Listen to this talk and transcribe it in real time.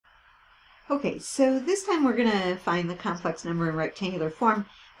Okay, so this time we're going to find the complex number in rectangular form,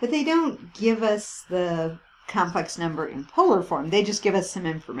 but they don't give us the complex number in polar form. They just give us some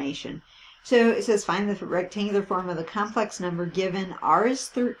information. So it says find the rectangular form of the complex number given r is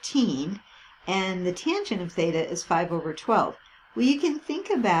 13 and the tangent of theta is 5 over 12. Well, you can think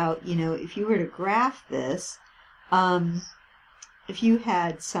about, if you were to graph this, if you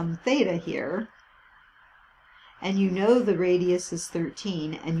had some theta here, and you know the radius is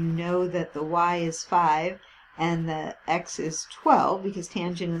 13, and you know that the y is 5, and the x is 12, because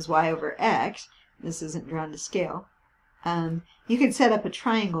tangent is y over x, this isn't drawn to scale, you could set up a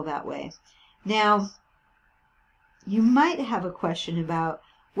triangle that way. Now, you might have a question about,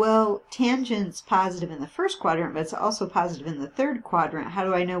 well, tangent's positive in the first quadrant, but it's also positive in the third quadrant. How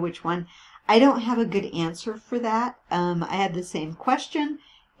do I know which one? I don't have a good answer for that. I had the same question,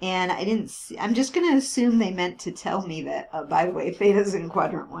 and I didn't see, I'm just going to assume they meant to tell me that, by the way, theta's in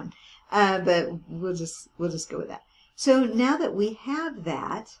quadrant 1. But we'll just go with that. So now that we have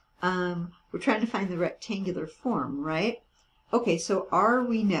that, we're trying to find the rectangular form, right? Okay, so r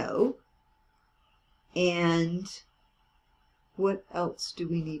we know, and what else do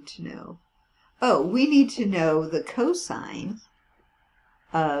we need to know? Oh, we need to know the cosine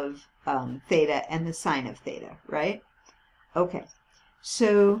of theta and the sine of theta, right? Okay,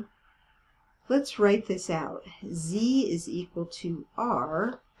 so let's write this out. Z is equal to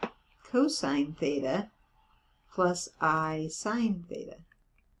r cosine theta plus I sine theta.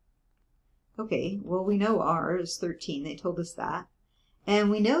 Okay, well, we know r is 13. They told us that.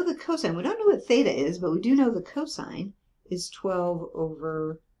 And we know the cosine. We don't know what theta is, but we do know the cosine is 12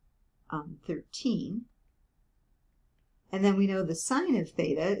 over 13. And then we know the sine of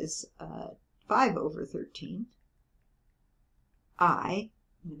theta is 5 over 13.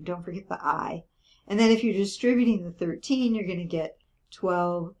 Don't forget the I. And then if you're distributing the 13, you're going to get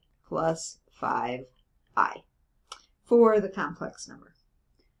 12 plus 5i for the complex number.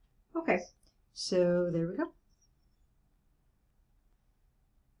 Okay, so there we go.